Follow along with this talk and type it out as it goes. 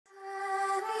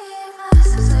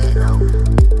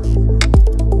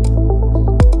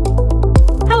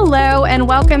Hello, and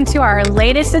welcome to our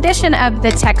latest edition of the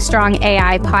Techstrong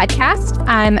AI podcast.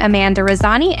 I'm Amanda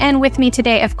Razani, and with me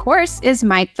today, of course, is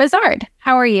Mike Vizard.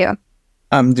 How are you?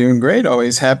 I'm doing great.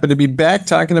 Always happy to be back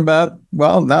talking about,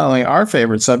 well, not only our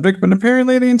favorite subject, but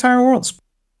apparently the entire world's.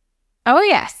 Oh,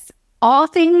 yes. All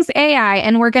things AI,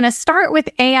 and we're going to start with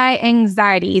AI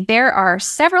anxiety. There are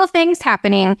several things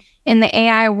happening in the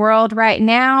AI world right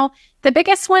now. The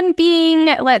biggest one being,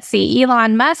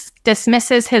 Elon Musk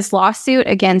dismisses his lawsuit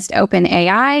against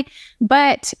OpenAI,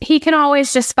 but he can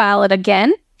always just file it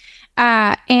again.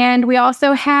 And we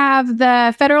also have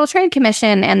the Federal Trade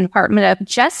Commission and Department of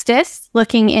Justice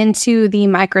looking into the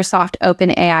Microsoft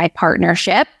OpenAI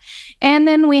partnership. And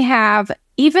then we have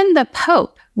even the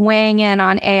Pope weighing in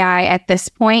on AI at this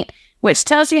point, which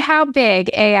tells you how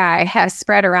big AI has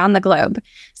spread around the globe.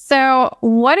 So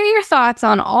what are your thoughts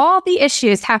on all the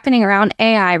issues happening around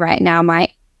AI right now,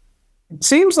 Mike? It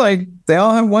seems like they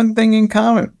all have one thing in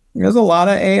common. There's a lot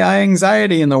of AI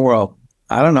anxiety in the world.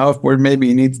 I don't know if we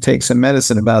maybe need to take some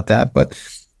medicine about that, but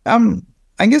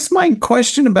I guess my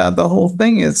question about the whole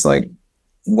thing is like,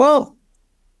 well,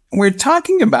 we're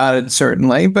talking about it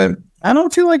certainly, but I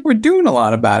don't feel like we're doing a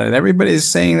lot about it. Everybody's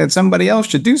saying that somebody else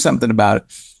should do something about it.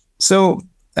 So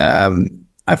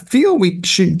I feel we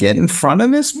should get in front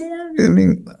of this more. I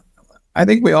mean, I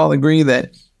think we all agree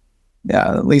that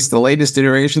at least the latest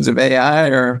iterations of AI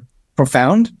are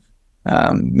profound.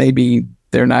 Maybe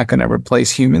they're not going to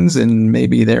replace humans, and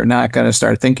maybe they're not going to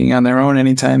start thinking on their own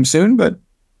anytime soon, but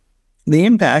the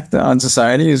impact on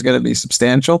society is going to be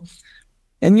substantial.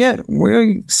 And yet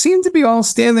we seem to be all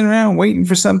standing around waiting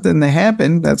for something to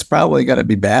happen that's probably going to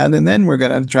be bad, and then we're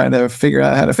going to try to figure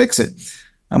out how to fix it.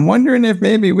 I'm wondering if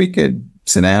maybe we could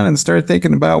sit down and start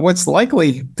thinking about what's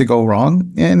likely to go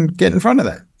wrong and get in front of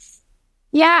that.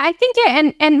 Yeah, I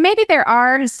think and maybe there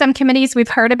are some committees we've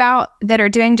heard about that are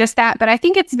doing just that, but I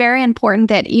think it's very important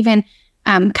that even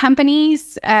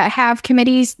companies have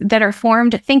committees that are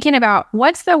formed thinking about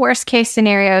what's the worst case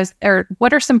scenarios or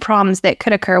what are some problems that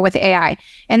could occur with AI,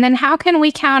 and then how can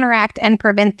we counteract and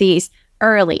prevent these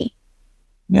early.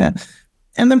 Yeah.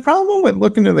 And the problem with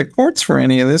looking to the courts for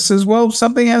any of this is, well,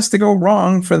 something has to go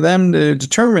wrong for them to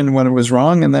determine what was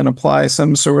wrong and then apply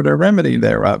some sort of remedy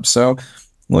thereof. So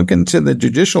looking to the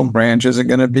judicial branch isn't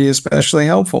going to be especially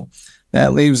helpful.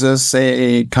 That leaves us,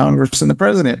 say, Congress and the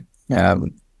president.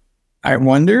 I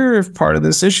wonder if part of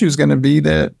this issue is going to be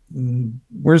that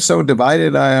we're so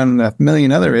divided on a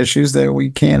million other issues that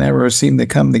we can't ever seem to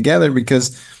come together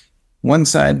because one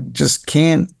side just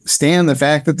can't stand the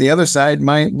fact that the other side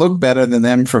might look better than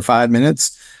them for 5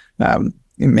 minutes.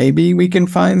 Maybe we can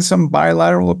find some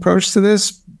bilateral approach to this,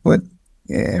 but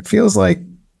it feels like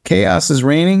chaos is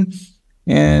reigning.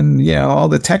 And, all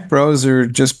the tech bros are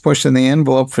just pushing the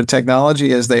envelope for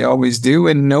technology as they always do.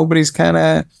 And nobody's kind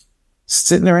of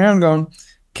sitting around going,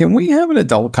 can we have an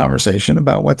adult conversation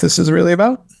about what this is really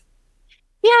about?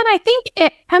 Yeah, and I think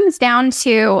it comes down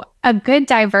to a good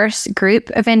diverse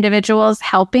group of individuals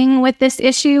helping with this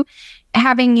issue.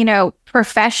 Having,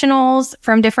 professionals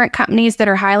from different companies that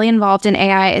are highly involved in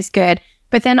AI is good.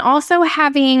 But then also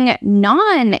having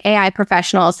non-AI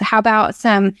professionals. How about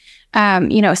some,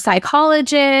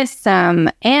 psychologists, some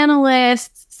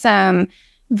analysts, some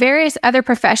various other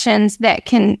professions that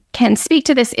can speak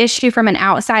to this issue from an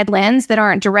outside lens that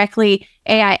aren't directly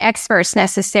AI experts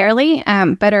necessarily,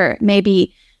 but are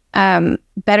maybe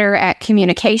better at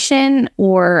communication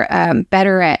or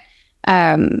better at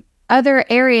other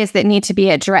areas that need to be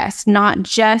addressed, not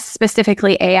just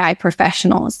specifically AI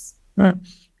professionals. Right.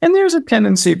 And there's a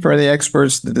tendency for the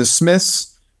experts to dismiss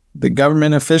the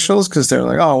government officials because they're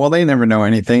like, oh, well, they never know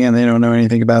anything and they don't know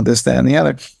anything about this, that, and the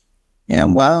other.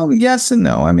 And well, yes and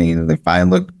no. I mean, if I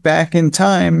look back in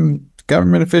time,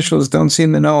 government officials don't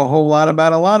seem to know a whole lot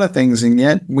about a lot of things, and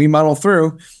yet we muddle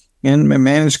through and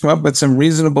manage to come up with some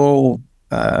reasonable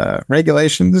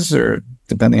regulations, or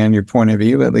depending on your point of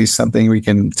view, at least something we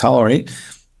can tolerate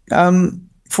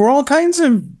for all kinds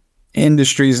of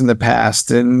industries in the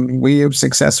past. And we have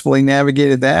successfully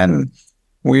navigated that. And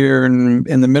we're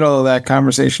in the middle of that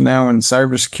conversation now in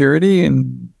cybersecurity.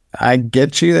 And I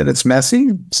get you that it's messy.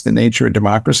 It's the nature of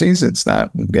democracies. It's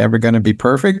not ever going to be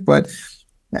perfect. But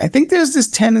I think there's this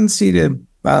tendency to,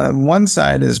 one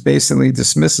side is basically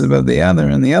dismissive of the other,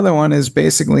 and the other one is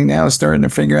basically now starting to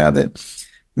figure out that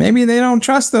maybe they don't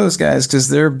trust those guys because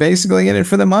they're basically in it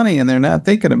for the money and they're not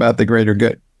thinking about the greater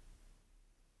good.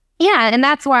 Yeah, and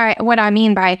that's what I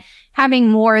mean by having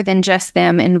more than just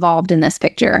them involved in this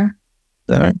picture.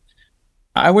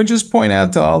 I would just point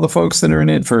out to all the folks that are in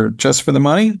it just for the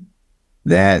money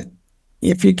that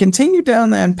if you continue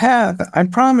down that path, I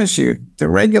promise you, the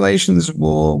regulations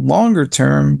will longer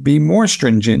term be more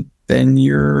stringent than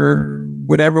you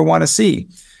would ever want to see.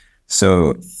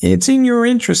 So it's in your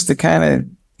interest to kind of,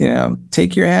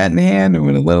 take your hat in hand and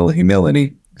with a little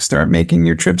humility, start making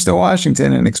your trips to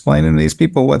Washington and explaining to these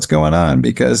people what's going on,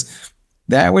 because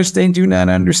that which they do not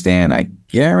understand, I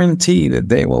guarantee that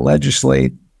they will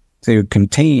legislate to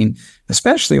contain,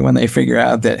 especially when they figure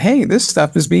out that, hey, this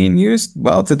stuff is being used,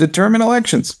 to determine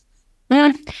elections.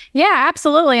 Yeah,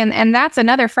 absolutely. And that's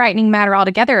another frightening matter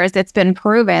altogether, is it's been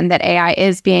proven that AI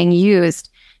is being used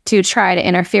to try to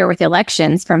interfere with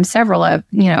elections from several of,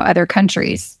 other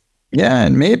countries. Yeah,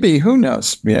 and maybe, who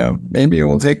knows, maybe it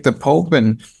will take the Pope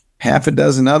and half a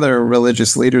dozen other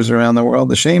religious leaders around the world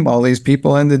to shame all these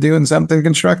people into doing something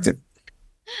constructive.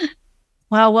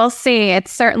 Well, we'll see. It's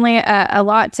certainly a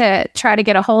lot to try to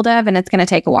get a hold of, and it's going to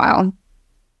take a while.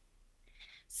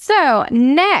 So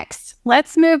next,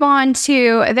 let's move on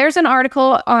to, there's an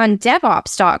article on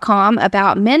DevOps.com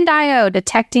about Mend.io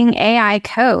detecting AI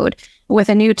code with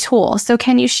a new tool. So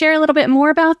can you share a little bit more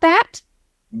about that?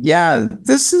 Yeah,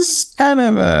 this is kind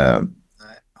of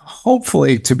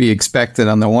hopefully to be expected.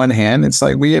 On the one hand, it's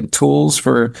like we have tools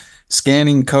for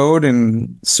scanning code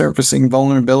and surfacing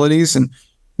vulnerabilities, and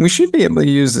we should be able to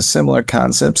use the similar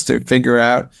concepts to figure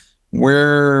out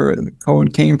where the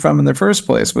code came from in the first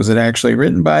place. Was it actually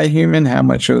written by a human? How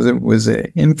much was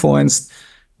it influenced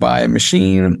by a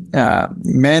machine?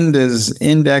 Mend has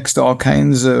indexed all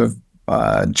kinds of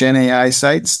Gen AI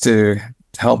sites to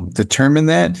help determine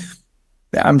that.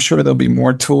 I'm sure there'll be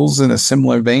more tools in a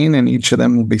similar vein, and each of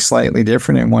them will be slightly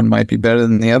different, and one might be better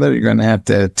than the other. You're going to have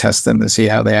to test them to see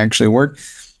how they actually work.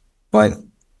 But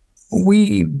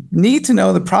we need to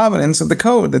know the provenance of the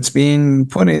code that's being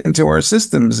put into our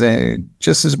systems.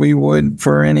 Just as we would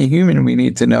for any human, we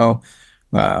need to know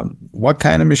what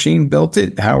kind of machine built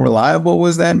it, how reliable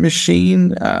was that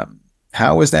machine,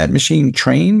 how was that machine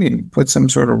trained, and put some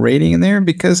sort of rating in there,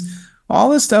 because all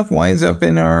this stuff winds up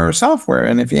in our software.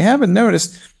 And if you haven't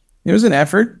noticed, there's an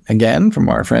effort, again, from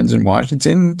our friends in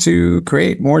Washington to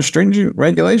create more stringent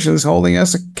regulations holding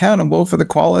us accountable for the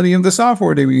quality of the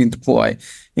software that we deploy,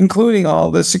 including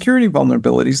all the security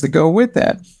vulnerabilities that go with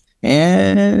that.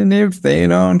 And if they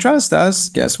don't trust us,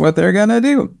 guess what they're going to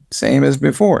do? Same as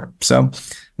before. So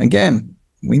again,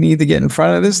 we need to get in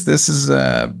front of this. This is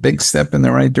a big step in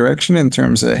the right direction in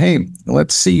terms of, hey,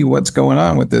 let's see what's going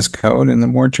on with this code. And the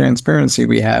more transparency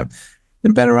we have, the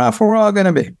better off we're all going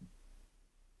to be.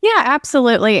 Yeah,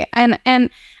 absolutely. And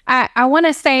I want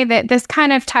to say that this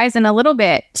kind of ties in a little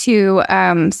bit to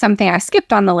something I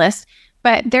skipped on the list.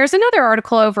 But there's another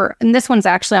article over, and this one's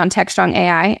actually on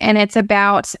Techstrong.AI, and it's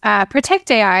about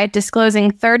Protect.AI disclosing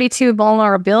 32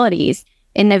 vulnerabilities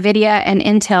in NVIDIA and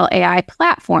Intel AI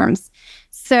platforms.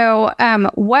 So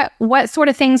what sort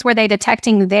of things were they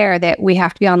detecting there that we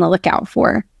have to be on the lookout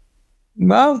for?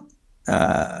 Well,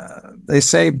 they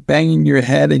say banging your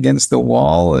head against the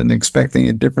wall and expecting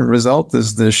a different result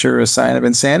is the surest sign of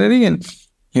insanity. And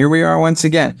here we are once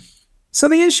again. So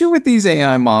the issue with these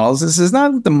AI models is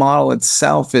not that the model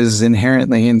itself is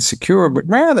inherently insecure, but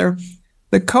rather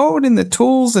the code and the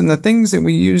tools and the things that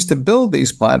we use to build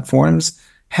these platforms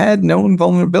had known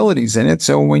vulnerabilities in it.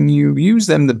 So when you use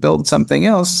them to build something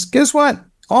else, guess what?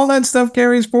 All that stuff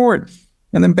carries forward.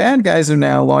 And then bad guys are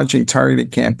now launching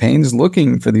targeted campaigns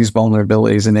looking for these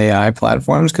vulnerabilities in AI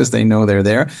platforms because they know they're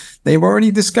there. They've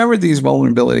already discovered these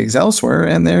vulnerabilities elsewhere,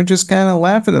 and they're just kind of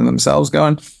laughing at themselves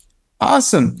going,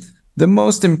 awesome. The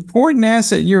most important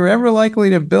asset you're ever likely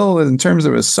to build in terms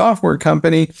of a software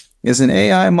company is an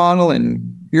AI model,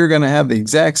 and you're going to have the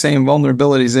exact same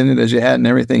vulnerabilities in it as you had in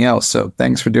everything else. So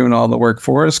thanks for doing all the work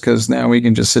for us, because now we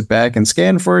can just sit back and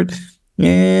scan for it.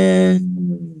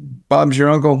 And Bob's your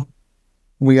uncle.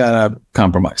 We got to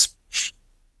compromise.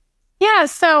 Yeah.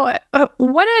 So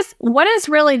what is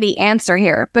really the answer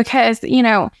here? Because,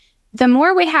 the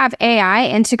more we have AI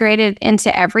integrated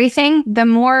into everything, the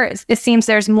more it seems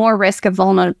there's more risk of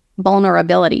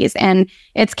vulnerabilities, and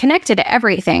it's connected to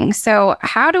everything. So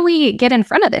how do we get in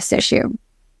front of this issue?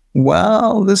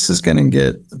 Well, this is going to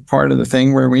get part of the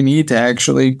thing where we need to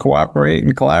actually cooperate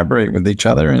and collaborate with each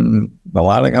other. And a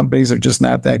lot of companies are just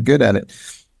not that good at it.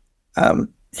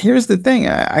 Here's the thing.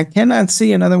 I cannot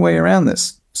see another way around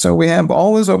this. So we have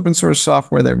all this open source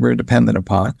software that we're dependent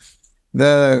upon.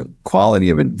 The quality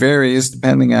of it varies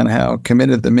depending on how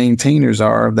committed the maintainers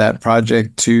are of that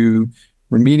project to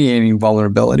remediating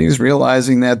vulnerabilities,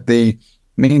 realizing that the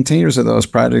maintainers of those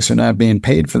projects are not being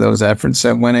paid for those efforts.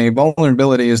 So when a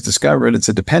vulnerability is discovered, it's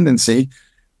a dependency.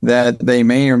 that they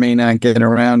may or may not get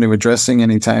around to addressing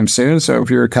anytime soon. So if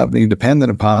you're a company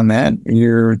dependent upon that,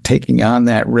 you're taking on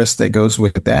that risk that goes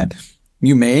with that.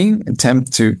 You may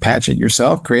attempt to patch it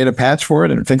yourself, create a patch for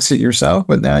it and fix it yourself,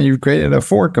 but now you've created a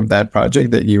fork of that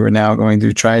project that you are now going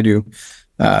to try to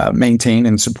maintain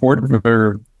and support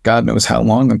for God knows how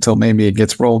long, until maybe it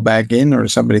gets rolled back in or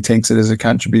somebody takes it as a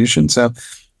contribution. So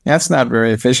that's not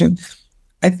very efficient.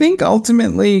 I think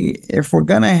ultimately, if we're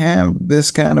going to have this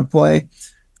kind of play,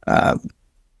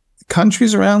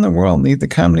 countries around the world need to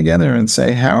come together and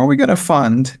say, how are we going to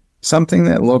fund something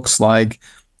that looks like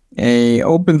a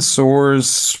open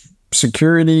source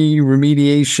security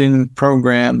remediation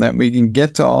program that we can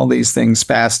get to all these things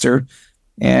faster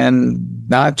and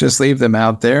not just leave them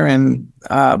out there? And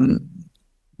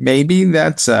maybe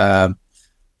that's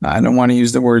I don't want to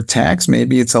use the word tax.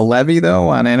 Maybe it's a levy, though,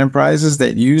 on enterprises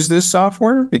that use this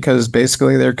software, because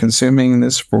basically they're consuming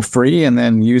this for free and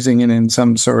then using it in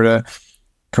some sort of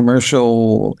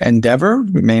commercial endeavor.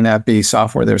 It may not be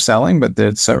software they're selling, but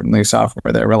it's certainly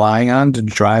software they're relying on to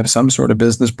drive some sort of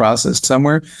business process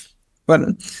somewhere. But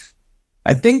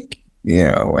I think,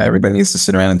 everybody needs to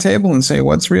sit around a table and say,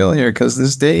 what's real here? Because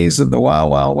these days of the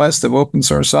wild, wild west of open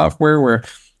source software, where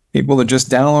people are just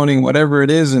downloading whatever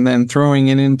it is and then throwing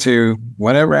it into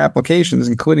whatever applications,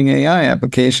 including AI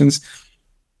applications,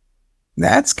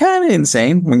 that's kind of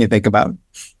insane when you think about it.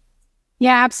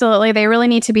 Yeah, absolutely. They really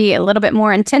need to be a little bit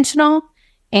more intentional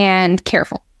and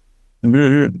careful.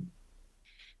 Mm-hmm.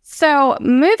 So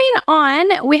moving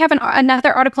on, we have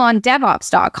another article on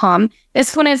DevOps.com.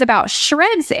 This one is about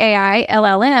Shreds.AI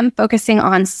LLM focusing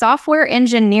on software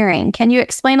engineering. Can you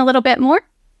explain a little bit more?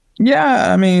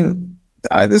 Yeah, I mean,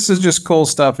 this is just cool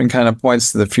stuff and kind of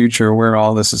points to the future where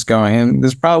all this is going. And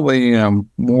there's probably,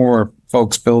 more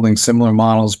folks building similar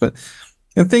models. But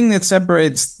the thing that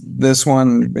separates this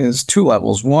one is two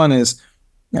levels. One is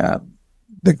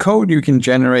the code you can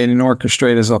generate and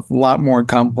orchestrate is a lot more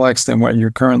complex than what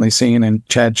you're currently seeing in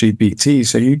ChatGPT.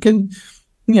 So you can,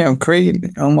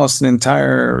 create almost an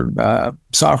entire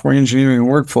software engineering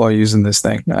workflow using this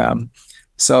thing.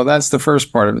 So that's the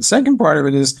first part of it. Second part of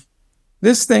it is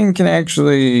this thing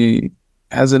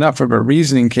has enough of a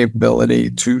reasoning capability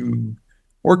to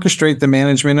orchestrate the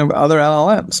management of other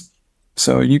LLMs.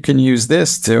 So you can use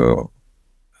this to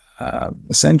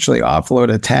essentially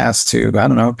offload a task to, I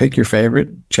don't know, pick your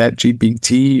favorite,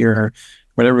 ChatGPT or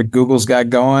whatever Google's got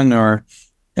going, or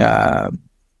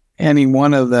any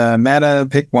one of the Meta,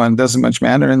 pick one, doesn't much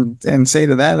matter, and say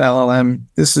to that LLM,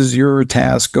 this is your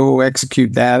task, go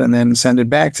execute that, and then send it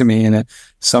back to me in a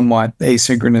somewhat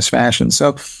asynchronous fashion.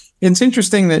 So it's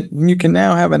interesting that you can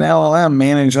now have an LLM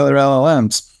manage other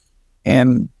LLMs.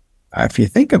 And if you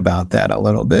think about that a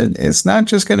little bit, it's not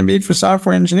just going to be for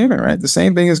software engineering, right? The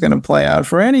same thing is going to play out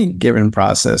for any given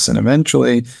process. And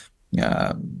eventually,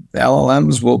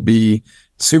 LLMs will be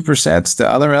supersets to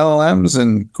other LLMs.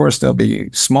 And of course, there'll be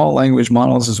small language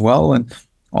models as well. And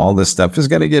all this stuff is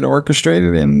going to get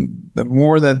orchestrated. And the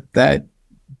more that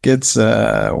gets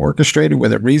orchestrated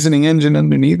with a reasoning engine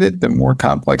underneath it, the more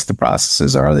complex the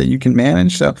processes are that you can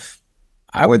manage. So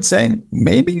I would say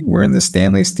maybe we're in the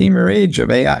Stanley Steamer age of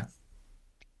AI.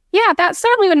 Yeah, that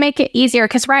certainly would make it easier,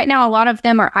 because right now a lot of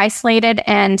them are isolated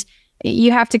and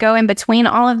you have to go in between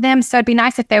all of them. So it'd be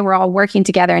nice if they were all working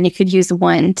together and you could use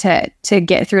one to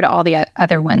get through to all the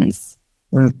other ones.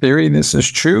 In theory, this is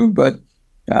true, but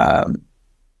the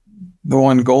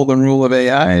one golden rule of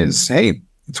AI is, hey,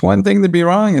 it's one thing to be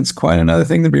wrong. It's quite another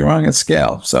thing to be wrong at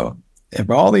scale. So if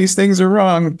all these things are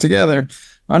wrong together,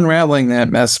 unraveling that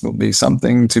mess will be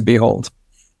something to behold.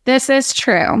 This is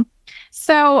true.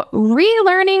 So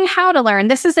relearning how to learn.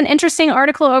 This is an interesting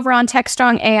article over on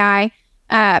Techstrong.AI.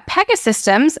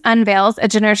 Pegasystems unveils a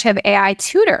generative AI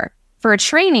tutor for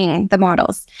training the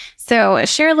models. So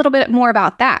share a little bit more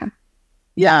about that.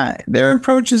 Yeah, their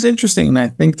approach is interesting, and I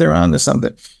think they're onto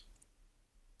something.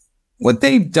 What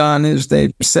they've done is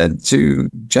they've said to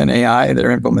Gen AI,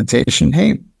 their implementation,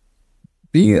 hey,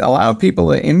 allow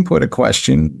people to input a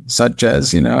question such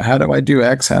as, how do I do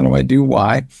X? How do I do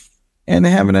Y? And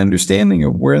have an understanding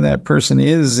of where that person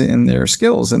is in their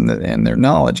skills and their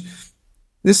knowledge.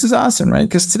 This is awesome, right?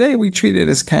 Because today we treat it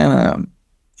as kind of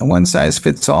a one size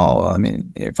fits all. I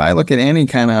mean, if I look at any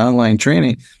kind of online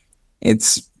training,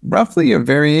 it's roughly a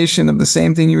variation of the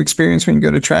same thing you experience when you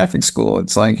go to traffic school.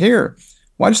 It's like, here,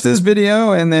 watch this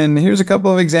video, and then here's a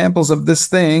couple of examples of this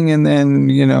thing, and then,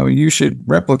 you should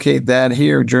replicate that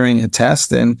here during a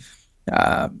test, and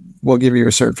we'll give you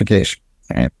a certification.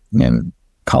 Right? And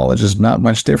college is not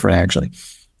much different, actually.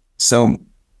 So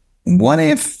what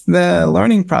if the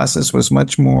learning process was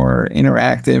much more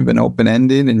interactive and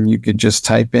open-ended, and you could just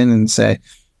type in and say,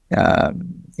 uh,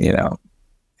 you know,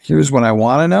 here's what I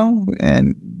want to know.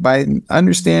 And by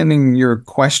understanding your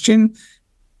question,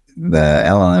 the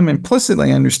LLM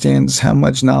implicitly understands how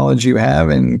much knowledge you have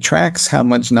and tracks how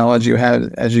much knowledge you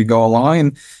have as you go along,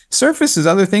 and surfaces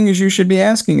other things you should be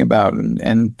asking about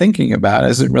and thinking about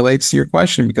as it relates to your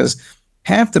question. Because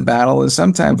half the battle is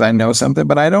sometimes I know something,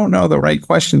 but I don't know the right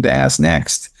question to ask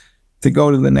next to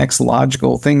go to the next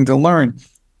logical thing to learn.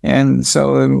 And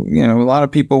so, a lot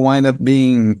of people wind up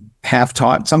being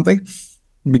half-taught something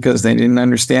because they didn't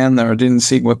understand or didn't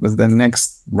see what the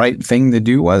next right thing to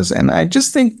do was. And I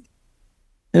just think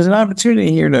there's an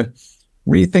opportunity here to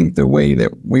rethink the way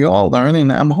that we all learn.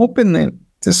 And I'm hoping that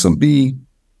this will be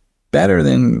better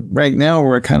than right now.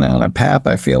 We're kind of on a path.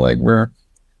 I feel like we're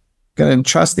going to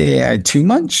trust the AI too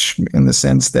much, in the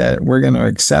sense that we're going to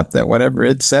accept that whatever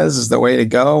it says is the way to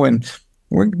go. And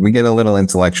we get a little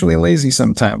intellectually lazy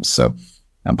sometimes. So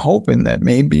I'm hoping that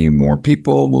maybe more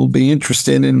people will be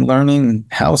interested in learning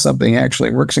how something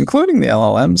actually works, including the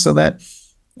LLM, so that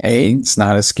A, it's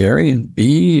not as scary, and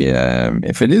B,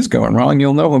 if it is going wrong,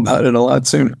 you'll know about it a lot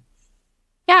sooner.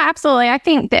 Yeah, absolutely. I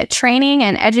think that training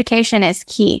and education is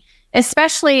key,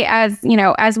 especially as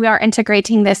we are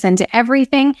integrating this into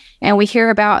everything, and we hear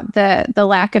about the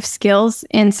lack of skills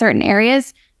in certain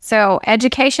areas. So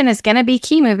education is going to be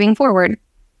key moving forward.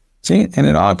 See, and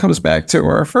it all comes back to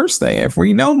our first thing. If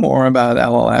we know more about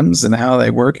LLMs and how they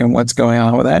work and what's going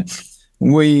on with that,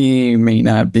 we may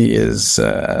not be as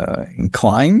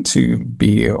inclined to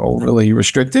be overly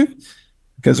restrictive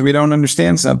because we don't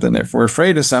understand something. If we're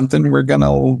afraid of something, we're going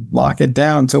to lock it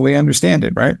down until we understand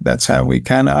it, right? That's how we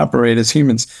kind of operate as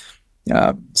humans.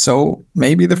 So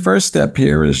maybe the first step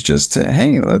here is just to,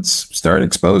 hey, let's start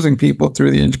exposing people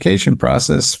through the education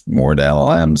process more to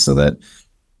LLMs so that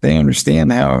they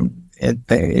understand how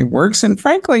it works. And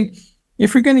frankly,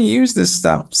 if you're going to use this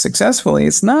stuff successfully,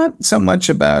 it's not so much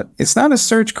about, it's not a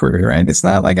search query, right? It's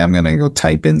not like I'm going to go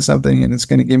type in something and it's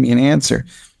going to give me an answer.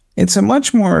 It's a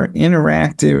much more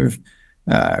interactive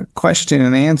question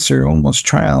and answer, almost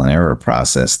trial and error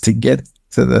process to get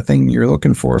to the thing you're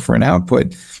looking for an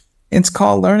output. It's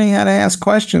called learning how to ask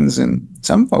questions. And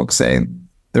some folks say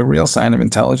the real sign of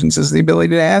intelligence is the ability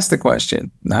to ask the question,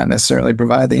 not necessarily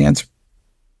provide the answer.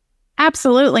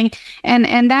 Absolutely.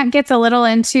 And that gets a little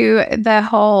into the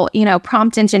whole,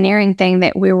 prompt engineering thing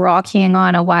that we were all keying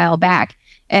on a while back.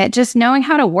 Just knowing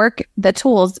how to work the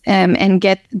tools and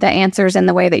get the answers in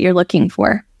the way that you're looking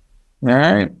for. All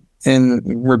right. And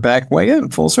we're back way in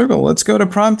full circle. Let's go to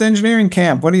prompt engineering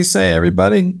camp. What do you say,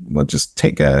 everybody? We'll just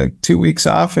take 2 weeks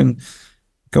off and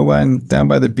go down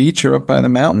by the beach or up by the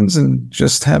mountains and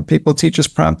just have people teach us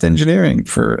prompt engineering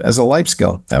as a life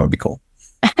skill. That would be cool.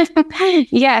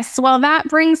 Yes. Well, that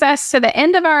brings us to the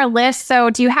end of our list. So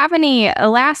do you have any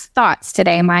last thoughts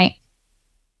today, Mike?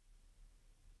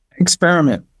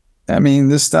 Experiment. I mean,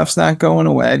 this stuff's not going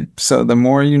away. So the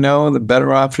more you know, the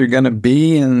better off you're going to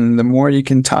be, and the more you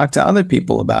can talk to other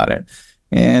people about it.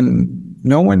 And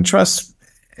no one trusts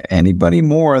anybody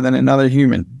more than another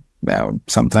human. Now,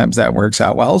 sometimes that works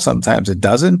out well, sometimes it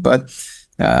doesn't. But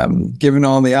given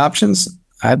all the options,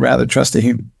 I'd rather trust a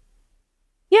human.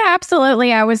 Yeah,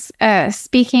 absolutely. I was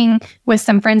speaking with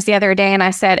some friends the other day, and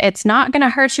I said, it's not going to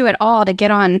hurt you at all to get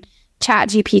on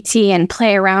ChatGPT and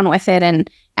play around with it and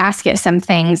ask it some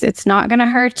things. It's not going to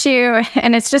hurt you,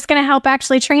 and it's just going to help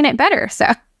actually train it better. So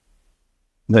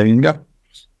there you go.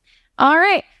 All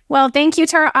right. Well, thank you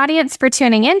to our audience for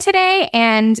tuning in today.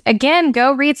 And again,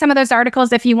 go read some of those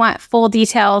articles if you want full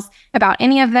details about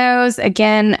any of those.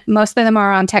 Again, most of them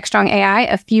are on Techstrong.AI.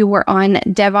 A few were on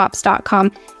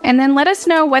DevOps.com. And then let us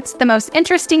know what's the most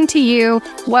interesting to you.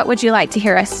 What would you like to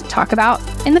hear us talk about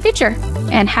in the future?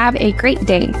 And have a great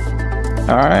day.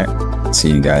 All right.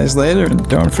 See you guys later. And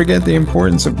don't forget the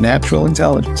importance of natural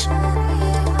intelligence.